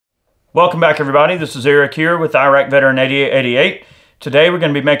Welcome back, everybody. This is Eric here with IV8888. Today we're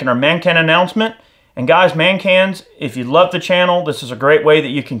going to be making our man can announcement. And guys, man cans, if you love the channel, this is a great way that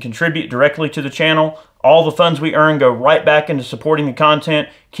you can contribute directly to the channel. All the funds we earn go right back into supporting the content,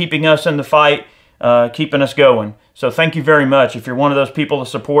 keeping us in the fight, keeping us going. So thank you very much. If you're one of those people that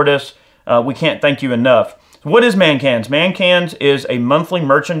support us, we can't thank you enough. So what is Man Cans? Man Cans is a monthly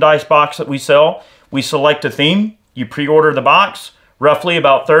merchandise box that we sell. We select a theme. You pre-order the box. Roughly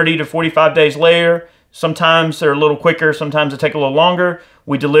about 30 to 45 days later. Sometimes they're a little quicker, sometimes they take a little longer.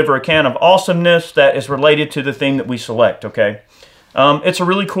 We deliver a can of awesomeness that is related to the theme that we select, okay? It's a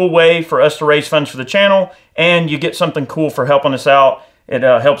really cool way for us to raise funds for the channel, and you get something cool for helping us out. It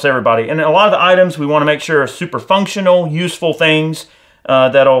helps everybody. And a lot of the items we want to make sure are super functional, useful things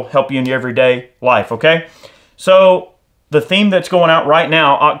that'll help you in your everyday life, okay? So the theme that's going out right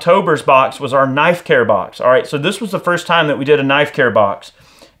now, October's box, was our knife care box. All right, so this was the first time that we did a knife care box,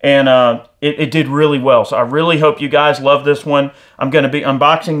 and it did really well. So I really hope you guys love this one. I'm going to be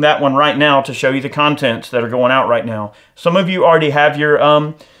unboxing that one right now to show you the contents that are going out right now. Some of you already have your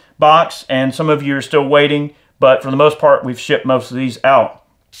box, and some of you are still waiting, but for the most part, we've shipped most of these out.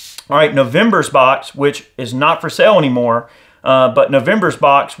 All right, November's box, which is not for sale anymore, but November's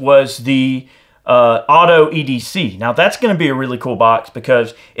box was the auto EDC. Now that's going to be a really cool box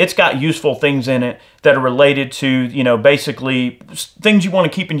because it's got useful things in it that are related to, you know, basically things you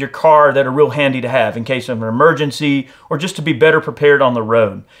want to keep in your car that are real handy to have in case of an emergency or just to be better prepared on the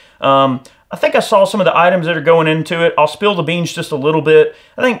road. I think I saw some of the items that are going into it. I'll spill the beans just a little bit.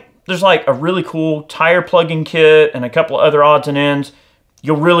 I think there's like a really cool tire plugging kit and a couple of other odds and ends.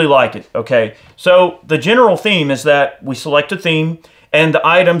 You'll really like it, okay? So the general theme is that we select a theme and the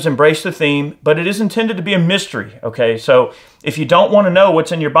items embrace the theme, but it is intended to be a mystery, okay? So if you don't want to know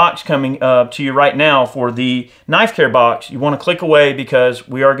what's in your box coming to you right now for the knife care box, you want to click away because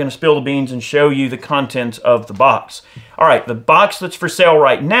we are going to spill the beans and show you the contents of the box. All right, the box that's for sale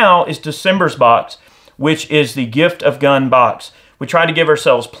right now is December's box, which is the Gift of Gun box. We try to give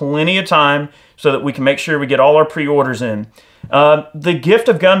ourselves plenty of time so that we can make sure we get all our pre-orders in. The Gift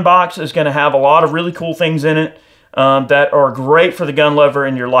of Gun box is going to have a lot of really cool things in it that are great for the gun lover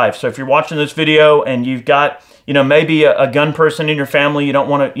in your life. So if you're watching this video and you've got, you know, maybe a gun person in your family, you don't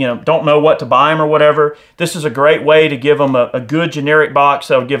want to, you know, don't know what to buy them or whatever, this is a great way to give them a good generic box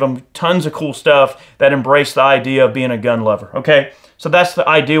that'll give them tons of cool stuff that embrace the idea of being a gun lover, okay? So that's the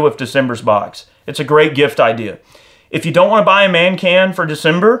idea with December's box. It's a great gift idea. If you don't want to buy a man can for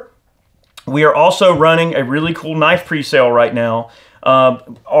December, we are also running a really cool knife pre-sale right now.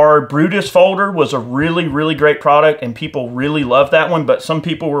 Our Brutus folder was a really great product and people really loved that one, but some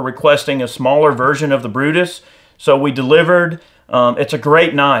people were requesting a smaller version of the Brutus, so we delivered. It's a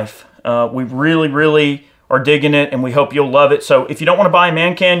great knife. We really are digging it and we hope you'll love it. So if you don't want to buy a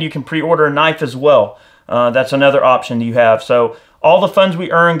man can, you can pre-order a knife as well. That's another option you have. So all the funds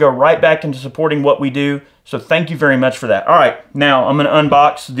we earn go right back into supporting what we do, so thank you very much for that. All right, now I'm going to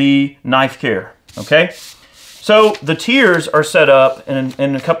unbox the knife care, okay? So the tiers are set up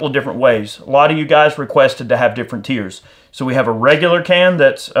in a couple of different ways. A lot of you guys requested to have different tiers. So we have a regular can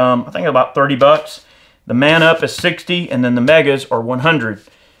that's, I think about 30 bucks. The Man Up is 60, and then the Megas are 100.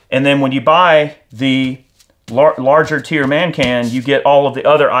 And then when you buy the larger tier man can, you get all of the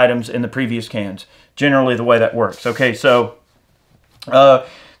other items in the previous cans. Generally the way that works. Okay, so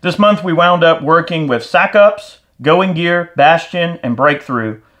this month we wound up working with Sack Ups, Going Gear, Bastion, and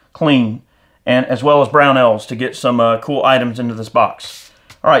Breakthrough Clean, and as well as Brownells to get some cool items into this box.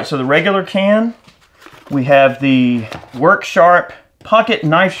 All right, so the regular can, we have the Work Sharp Pocket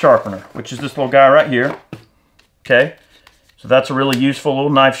Knife Sharpener, which is this little guy right here. Okay, so that's a really useful little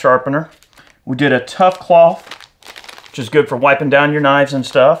knife sharpener. We did a Tough Cloth, which is good for wiping down your knives and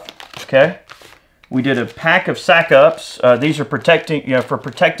stuff. Okay, we did a pack of Sack Ups. These are protecting, you know, for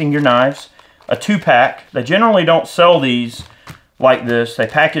protecting your knives. A 2-pack. They generally don't sell these like this. They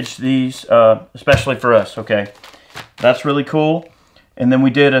package these especially for us, okay? That's really cool. And then we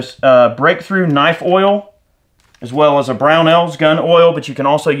did a Breakthrough Knife Oil, as well as a Brownells gun oil, but you can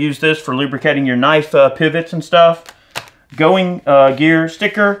also use this for lubricating your knife pivots and stuff. Going Gear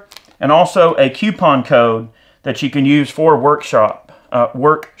sticker, and also a coupon code that you can use for Work Sharp.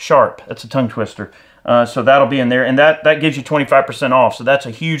 That's a tongue twister. So that'll be in there, and that gives you 25% off. So that's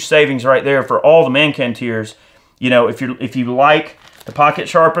a huge savings right there for all the man can tiers. You know, if you like the pocket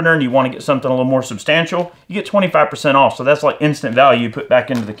sharpener and you want to get something a little more substantial, you get 25% off. So that's like instant value you put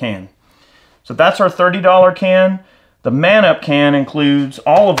back into the can. So that's our $30 can. The Man Up can includes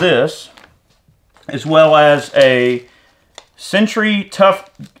all of this, as well as a Century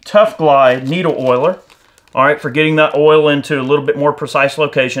Tough Glide needle oiler, All right, for getting that oil into a little bit more precise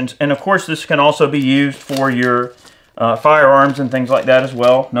locations. And of course, this can also be used for your firearms and things like that as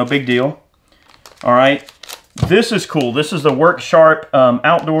well. No big deal. All right, this is cool. This is the Work Sharp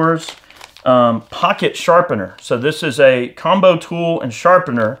Outdoors pocket sharpener. So this is a combo tool and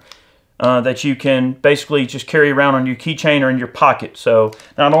sharpener that you can basically just carry around on your keychain or in your pocket. So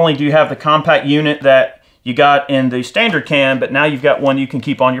not only do you have the compact unit that you got in the standard can, but now you've got one you can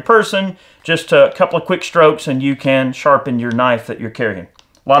keep on your person. Just a couple of quick strokes and you can sharpen your knife that you're carrying.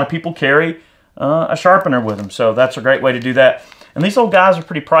 A lot of people carry a sharpener with them, so that's a great way to do that. And these little guys are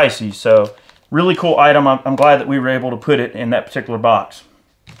pretty pricey, so really cool item. I'm glad that we were able to put it in that particular box.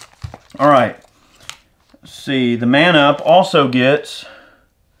 All right, let's see. The Man Up also gets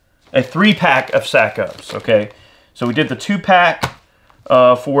a 3-pack of Sack Ups, okay? So we did the 2-pack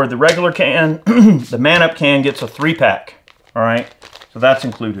for the regular can. The Man Up can gets a 3-pack, all right? So that's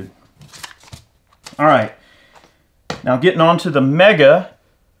included. All right, now getting on to the Mega.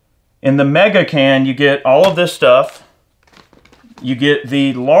 In the Mega can, you get all of this stuff. You get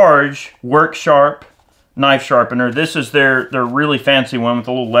the large Work Sharp knife sharpener. This is their really fancy one with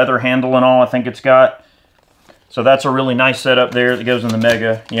a little leather handle and all, I think it's got. So that's a really nice setup there that goes in the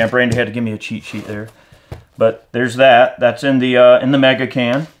Mega. Yeah, Brandy had to give me a cheat sheet there. But there's that. That's in the Mega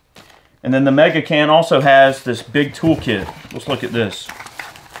can. And then the Mega can also has this big toolkit. Let's look at this.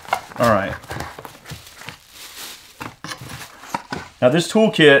 All right. Now this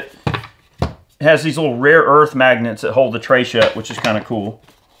toolkit has these little rare earth magnets that hold the tray shut, which is kind of cool.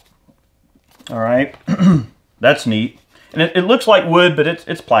 All right, that's neat. And it looks like wood, but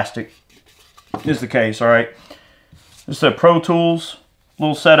it's plastic, is the case, all right. This is a Pro Tools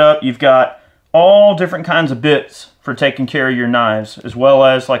little setup. You've got all different kinds of bits for taking care of your knives, as well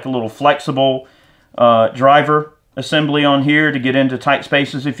as like a little flexible driver assembly on here to get into tight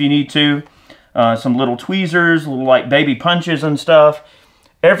spaces if you need to. Some little tweezers, little like baby punches and stuff.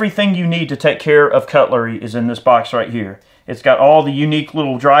 Everything you need to take care of cutlery is in this box right here. It's got all the unique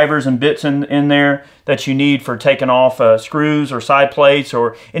little drivers and bits in there that you need for taking off screws or side plates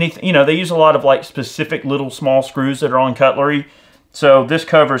or anything. You know, they use a lot of like specific little small screws that are on cutlery. So this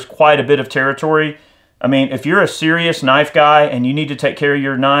covers quite a bit of territory. I mean, if you're a serious knife guy and you need to take care of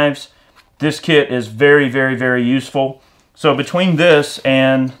your knives, this kit is very, very, very useful. So between this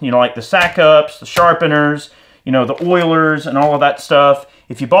and, you know, like the Sack Ups, the sharpeners, you know, the oilers and all of that stuff,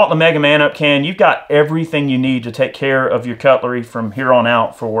 if you bought the Mega Man Up can, you've got everything you need to take care of your cutlery from here on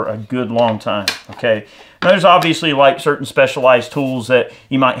out for a good long time, okay? Now, there's obviously like certain specialized tools that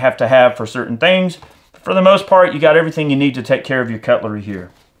you might have to have for certain things. But for the most part, you got everything you need to take care of your cutlery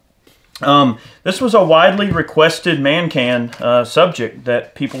here. This was a widely requested man can subject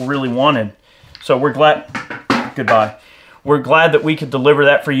that people really wanted. So we're glad, goodbye. We're glad that we could deliver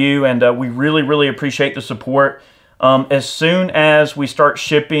that for you, and we really, really appreciate the support. As soon as we start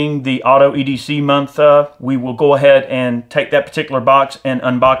shipping the Auto EDC month, we will go ahead and take that particular box and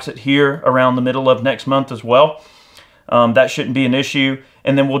unbox it here around the middle of next month as well. That shouldn't be an issue.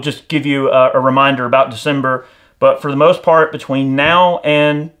 And then we'll just give you a reminder about December. But for the most part, between now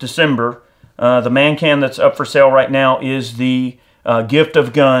and December, the man can that's up for sale right now is the gift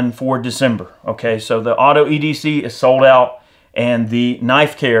of gun for December. Okay, so the Auto EDC is sold out and the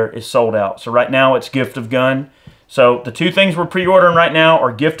knife care is sold out. So right now it's gift of gun. So the two things we're pre-ordering right now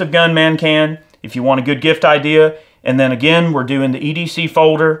are gift of gun man can, if you want a good gift idea. And then again, we're doing the EDC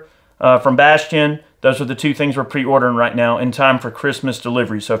folder from Bastion. Those are the two things we're pre-ordering right now in time for Christmas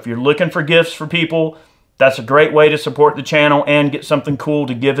delivery. So if you're looking for gifts for people, that's a great way to support the channel and get something cool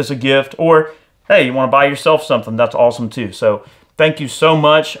to give as a gift. Or, hey, you want to buy yourself something, that's awesome too. So thank you so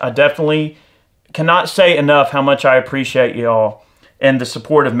much. I definitely cannot say enough how much I appreciate y'all and the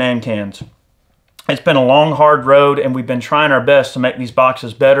support of Man Cans. It's been a long, hard road, and we've been trying our best to make these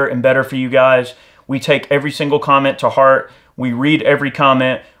boxes better and better for you guys. We take every single comment to heart. We read every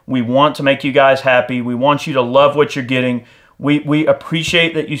comment. We want to make you guys happy. We want you to love what you're getting. We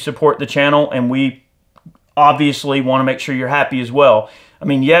appreciate that you support the channel, and we obviously want to make sure you're happy as well. I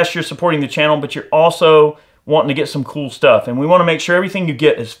mean, yes, you're supporting the channel, but you're also wanting to get some cool stuff. And we want to make sure everything you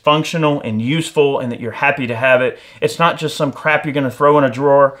get is functional and useful and that you're happy to have it. It's not just some crap you're going to throw in a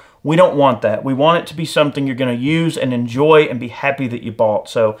drawer. We don't want that. We want it to be something you're going to use and enjoy and be happy that you bought.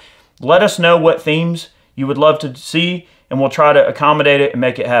 So let us know what themes you would love to see, and we'll try to accommodate it and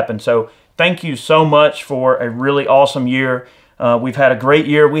make it happen. So thank you so much for a really awesome year. We've had a great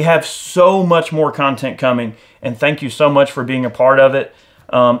year. We have so much more content coming, and thank you so much for being a part of it.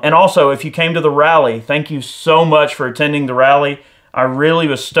 And also, if you came to the rally, thank you so much for attending the rally. I really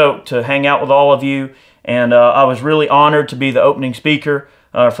was stoked to hang out with all of you, and I was really honored to be the opening speaker.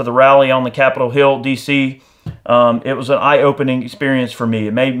 for the rally on the Capitol Hill, D.C. It was an eye-opening experience for me.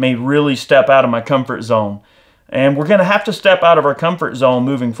 It made me really step out of my comfort zone. And we're going to have to step out of our comfort zone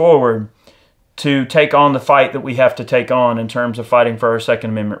moving forward to take on the fight that we have to take on in terms of fighting for our Second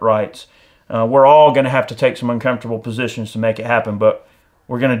Amendment rights. We're all going to have to take some uncomfortable positions to make it happen, but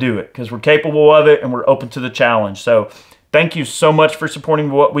we're going to do it because we're capable of it and we're open to the challenge. So thank you so much for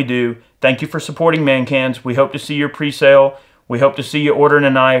supporting what we do. Thank you for supporting ManCans. We hope to see your pre-sale. We hope to see you ordering a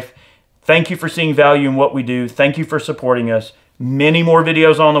knife. Thank you for seeing value in what we do. Thank you for supporting us. Many more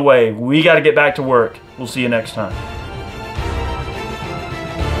videos on the way. We got to get back to work. We'll see you next time.